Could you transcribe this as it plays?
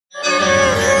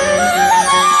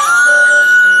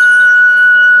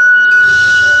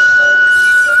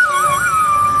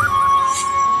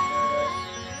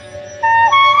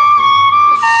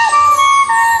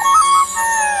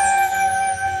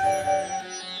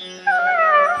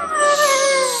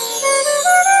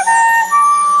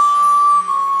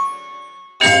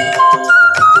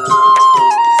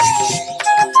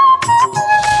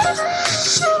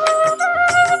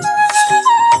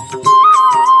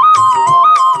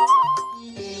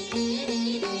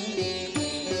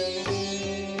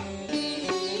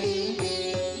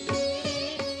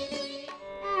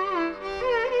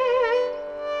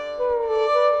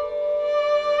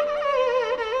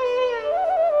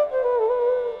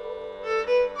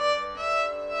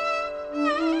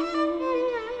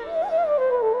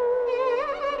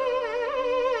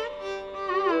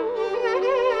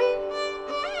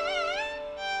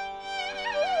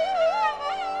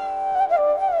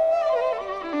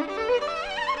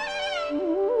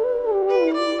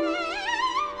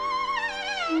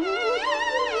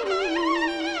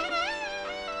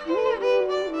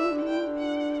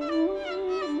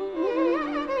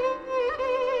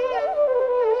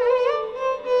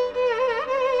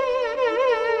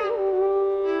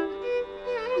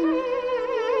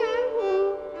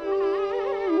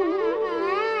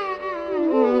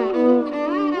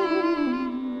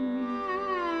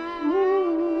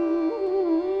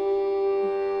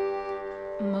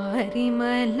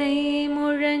மாரிமலை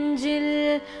முழஞ்சில்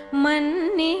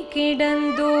மன்னி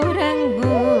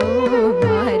கிடந்துறங்கோ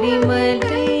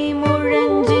மாரிமலை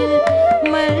முழஞ்சில்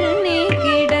மன்னி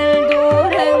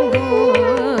கிடந்துறங்கோ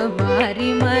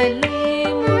மாரிமலை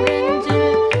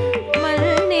முழஞ்சில்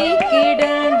மன்னி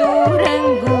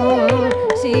கிடந்துறங்கோ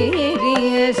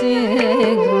சீரிய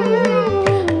சேகும்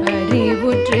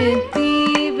அறிவுற்று தீ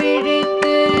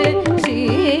விழித்து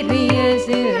சீரிய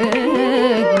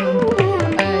சேகும்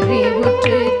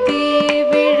அறிவுற்று தீ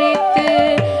விழித்து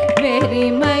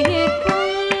வெறிமயிர்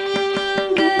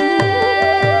பொங்க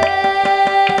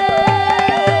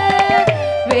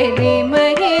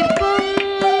வெறிமயிர்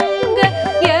பொங்க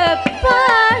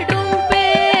எப்பாடும்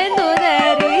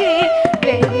பேதுதறி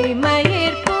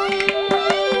வெறிமயிர்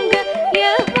பொங்க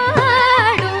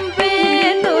எப்பாடும்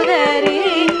பேதுதறி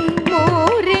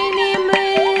மூறி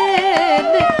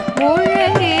நிமிர்ந்து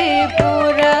முழங்கி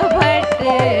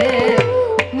புறப்பட்டு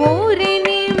மூறி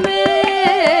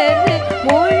நிமிர்ந்து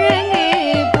முழங்கி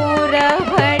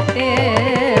புறப்பட்டு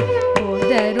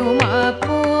உதருமா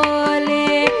போலே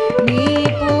நீ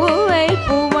பூவை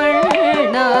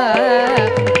புவழ்னா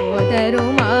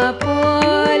உதருமா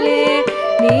போலே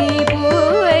நீ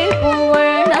பூவை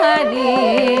புவழ்னா நீ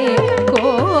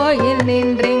கோயில்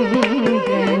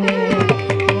நின்றெங்கனே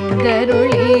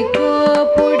உதருளி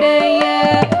கோப்புடைய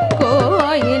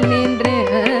கோயில்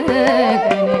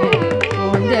நின்றெங்கனே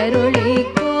உதருளி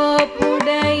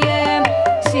கோப்புடைய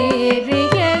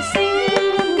சீரிய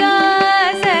சிங்காசனத்திலிருந்து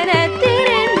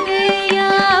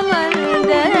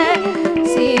யாமந்த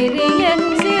சீரிய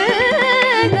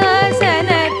சிங்காசனத்திலிருந்து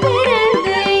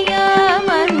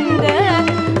யாமந்த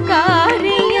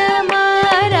காரியமாராய்ந்து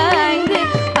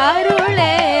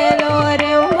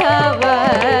அருளேலோரும்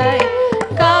பவாய்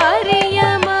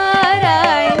காரியமாராய்ந்து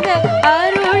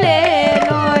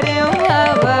அருளேலோரும்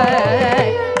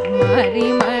பவாய்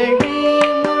மறிமழை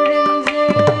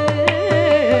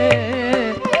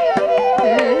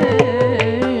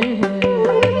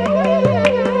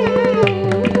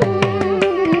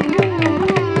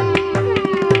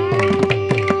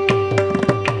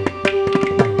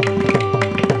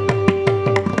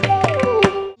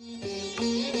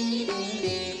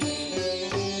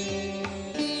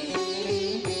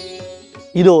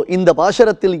இதோ இந்த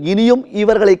பாசுரத்தில் இனியும்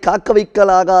இவர்களை காக்க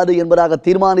வைக்கலாகாது என்பதாக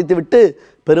தீர்மானித்துவிட்டு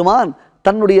பெருமான்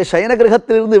தன்னுடைய சயன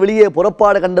கிரகத்திலிருந்து வெளியே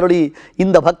புறப்பாடு கண்டருளி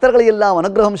இந்த பக்தர்களை எல்லாம்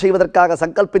அனுகிரகம் செய்வதற்காக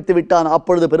சங்கல்பித்து விட்டான்.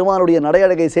 அப்பொழுது பெருமானுடைய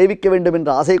நடையழகை சேவிக்க வேண்டும் என்ற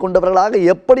ஆசை கொண்டவர்களாக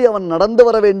எப்படி அவன் நடந்து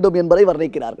வர வேண்டும் என்பதை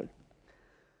வர்ணிக்கிறார்கள்.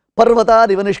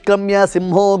 பர்வதாதிவனிஷ்கிரமிய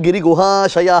சிம்ஹோ கிரி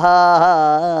குஹாஷயா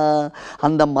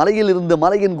அந்த மலையிலிருந்து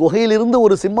மலையின் குகையிலிருந்து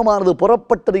ஒரு சிம்மமானது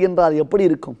புறப்பட்டது என்றால் எப்படி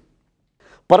இருக்கும்?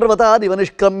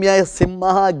 பர்வதாதிவனிஷ்கிரமிய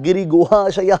சிம்மஹா கிரி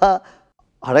குஹாஷயா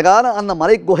அழகான அந்த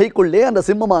மலை குகைக்குள்ளே அந்த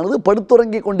சிம்மமானது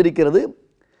படுத்துறங்கி கொண்டிருக்கிறது.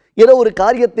 ஏதோ ஒரு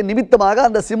காரியத்தின் நிமித்தமாக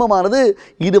அந்த சிம்மமானது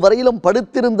இதுவரையிலும்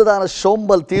படுத்திருந்ததான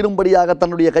சோம்பல் தீரும்படியாக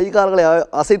தன்னுடைய கைகால்களை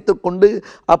அசைத்து கொண்டு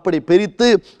அப்படி பிரித்து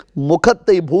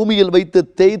முகத்தை பூமியில் வைத்து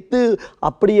தேய்த்து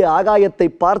அப்படியே ஆகாயத்தை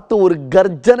பார்த்து ஒரு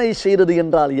கர்ஜனை செய்தது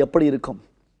என்றால் எப்படி இருக்கும்?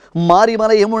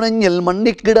 மாரிமலை முழங்கில்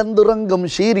மண்ணி கிடந்துறங்கும்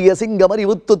சீரிய சிங்கமரி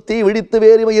உத்துத்தி விழித்து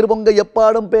வேறிமயிர் பொங்க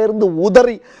எப்பாடும் பேர்ந்து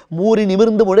உதறி மூறி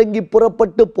நிமிர்ந்து முழங்கி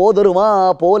புறப்பட்டு போதருமா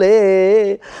போலே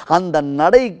அந்த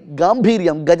நடை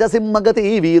காம்பீரியம் கஜசிம்மகதி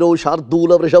வீரோ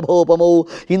ஷார்தூல ரிஷபோபமோ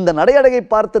இந்த நடையடகை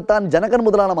பார்த்துத்தான் ஜனகன்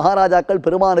முதலான மகாராஜாக்கள்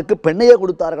பெருமானுக்கு பெண்ணையே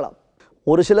கொடுத்தார்களாம்.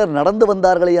 ஒரு சிலர் நடந்து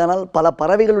வந்தார்களேயானால் பல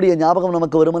பறவைகளுடைய ஞாபகம்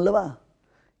நமக்கு வருமல்லவா?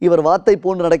 இவர் வாத்தை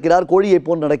போன்று நடக்கிறார், கோழியை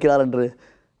போன்று நடக்கிறார் என்று.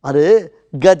 அது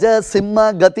கஜ சிம்ம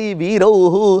கதி வீரோ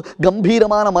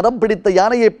கம்பீரமான மரம் பிடித்த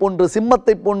யானையைப் போன்று,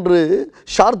 சிம்மத்தை போன்று,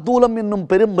 ஷார்தூலம் என்னும்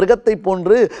பெரும் மிருகத்தை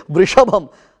போன்று, ரிஷபம்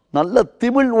நல்ல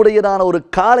திமிழ் உடையதான ஒரு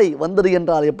காளை வந்தது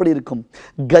என்றால் எப்படி இருக்கும்?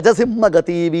 கஜசிம்ம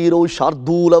கதி வீரோ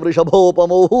ஷார்தூல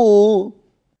ரிஷபோபமோ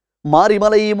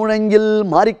மாரிமலை முழங்கில்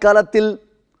மாரிக்காலத்தில்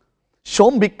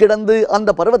சோம்பி கிடந்து அந்த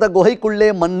பர்வத குகைக்குள்ளே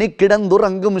மன்னி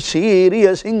கிடந்துறங்கும்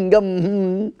சீரிய சிங்கம்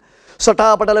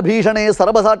சட்டாபடல பீஷணே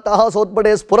சரபசாட்டா சோத்படே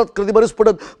ஸ்புரத் கிருதி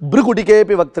பருஸ்புடத்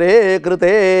பிருகுடிகேபி வக்திரே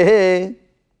கிருதே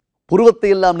புருவத்தை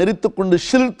எல்லாம் நெறித்துக் கொண்டு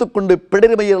சிலிர்த்துக் கொண்டு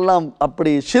பிடரிமையெல்லாம்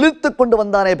அப்படி சிலிர்த்துக் கொண்டு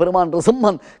வந்தானே பெருமான்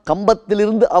ரிசிம்மன்.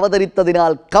 கம்பத்திலிருந்து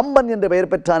அவதரித்ததினால் கம்பன் என்ற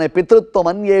பெயர் பெற்றானே. பித்ருத்வ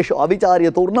மன்யேஷு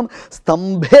அவிச்சாரிய தூர்ணம்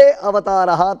ஸ்தம்பே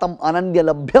அவதாரஹா தம் அனன்ய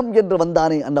லப்யம் என்று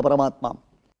வந்தானே அந்த பரமாத்மா.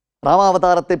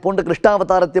 ராமாவதாரத்தை போன்று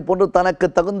கிருஷ்ணாவதாரத்தை போன்று தனக்கு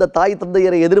தகுந்த தாய்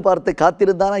தந்தையரை எதிர்பார்த்து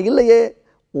காத்திருந்தானா? இல்லையே,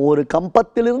 ஒரு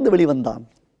கம்பத்திலிருந்து வெளிவந்தான்.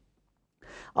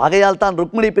 ஆகையால் தான்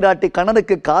ருக்மிணி பிராட்டி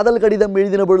கண்ணனுக்கு காதல் கடிதம்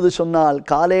எழுதின பொழுது சொன்னால்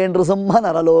காலேன்று சிம்ம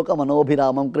நரலோக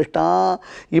மனோபிராமம் கிருஷ்ணா,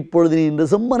 இப்பொழுது நீ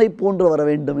நிருசிம்மனை போன்று வர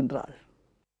வேண்டும் என்றாள்.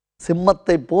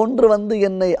 சிம்மத்தை போன்று வந்து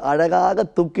என்னை அழகாக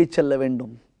தூக்கிச் செல்ல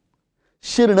வேண்டும்.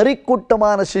 சிறு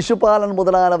நரிக்கூட்டமான சிசுபாலன்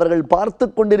முதலானவர்கள் பார்த்து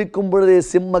கொண்டிருக்கும் பொழுதே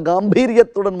சிம்ம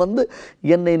காம்பீரியத்துடன் வந்து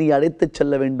என்னை நீ அழைத்துச்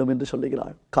செல்ல வேண்டும் என்று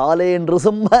சொல்லுகிறாள். காலே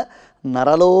நிருசிம்ம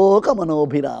நரலோக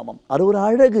மனோபிராமம். அது ஒரு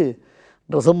அழகு.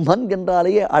 நிருசிம்மன்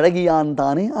என்றாலேயே அழகியான்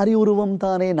தானே, அறிவுருவம்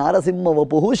தானே, நாரசிம்ம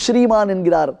வபு ஸ்ரீமான்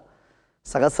என்கிறார்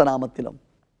சகசநாமத்திலும்.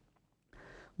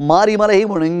 மாரிமலை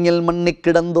முழங்கில் மண்ணி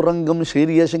கிடந்துறங்கும்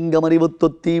சீரிய சிங்கமறிவு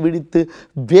தொத்தி விழித்து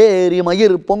வேரி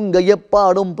மயிர் பொங்க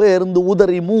எப்பாடும் பேர்ந்து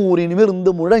உதறி மூறி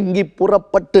நிமிர்ந்து முழங்கி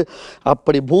புறப்பட்டு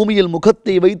அப்படி பூமியில்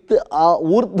முகத்தை வைத்து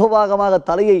ஊர்த்வபாகமாக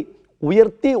தலையை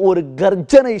உயர்த்தி ஒரு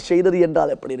கர்ஜனை செய்தது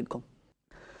என்றால் எப்படி இருக்கும்?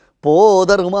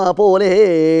 போதருமா போலே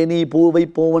நீ பூவை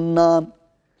போவண்ணா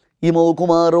இமோ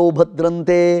குமாரோ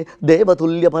பத்ரந்தே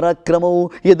தேவதுல்ய பராக்கிரமோ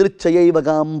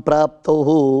எதிர்ச்சையைவகாம் பிராப்தோ.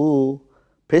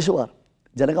 பேசுவார்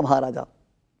जनक महाराजा.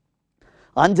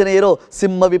 आंजनेयरो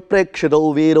सिंह विप्रेक्षितो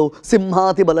वीरो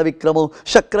सिंहाति बल विक्रमो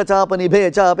शक्रचाप निभे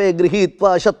चापे गृहीत्वा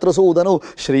शत्रुसूदनो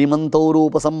श्रीमंतो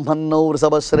रूप संपन्नो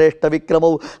वृषभश्रेष्ठ विक्रमो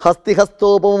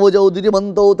हस्तिहस्तोपमुजौ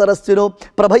द्विमंतो तरस्विनो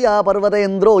प्रभया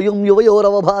पर्वतेन्द्रो युं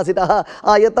युवयोरवभासितः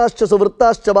आयताश्च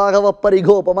सुवृत्ताश्च बाघवः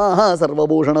परिघोपमाः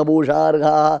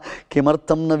सर्वभूषणभूषार्हाः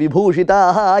किमर्थं न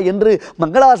विभूषिताः என்று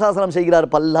மங்களாசாசனம் செய்கிறார்.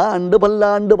 பல்லாண்டு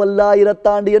பல்லாண்டு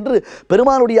பல்லாயிரத்தாண்டு என்று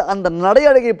பெருமானுடைய அந்த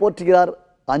நடையழகை போற்றுகிறார்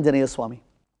ஆஞ்சநேய சுவாமி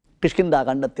கிஷ்கிந்தா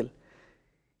கண்டத்தில்.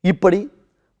 இப்படி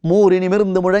மூறி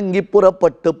நிமிர்ந்து முழங்கி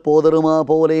புறப்பட்டு போதருமா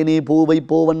போலே நீ பூவை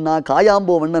போவண்ணா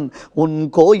காயாம்போவண்ணன் உன்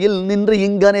கோயில் நின்று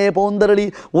இங்கனே போந்தரளி.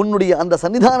 உன்னுடைய அந்த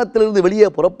சன்னிதானத்திலிருந்து வெளியே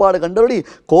புறப்பாடு கண்டரளி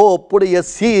கோப்புடைய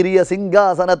சீரிய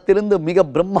சிங்காசனத்திலிருந்து மிக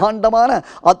பிரம்மாண்டமான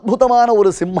அற்புதமான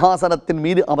ஒரு சிம்மாசனத்தின்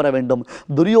மீது அமர வேண்டும்.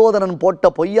 துரியோதனன்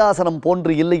போட்ட பொய்யாசனம்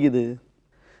போன்று இல்லை இது.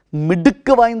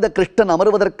 மிடுக்கு வாய்ந்த கிருஷ்ணன்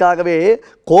அமர்வதற்காகவே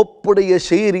கோப்புடைய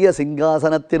சீரிய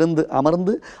சிங்காசனத்திலிருந்து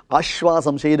அமர்ந்து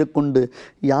ஆஸ்வாசம் செய்து கொண்டு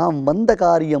யாம் வந்த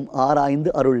காரியம் ஆராய்ந்து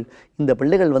அருள். இந்த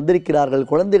பிள்ளைகள் வந்திருக்கிறார்கள்,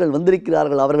 குழந்தைகள்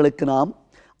வந்திருக்கிறார்கள், அவர்களுக்கு நாம்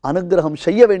அனுக்கிரகம்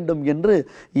செய்ய வேண்டும் என்று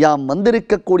யாம்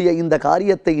வந்திருக்கக்கூடிய இந்த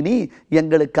காரியத்தை நீ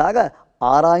எங்களுக்காக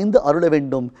ஆராய்ந்து அருள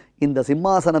வேண்டும். இந்த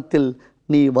சிம்மாசனத்தில்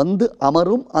நீ வந்து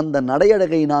அமரும் அந்த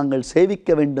நடையழகை நாங்கள்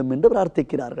சேவிக்க வேண்டும் என்று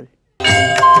பிரார்த்திக்கிறார்கள்.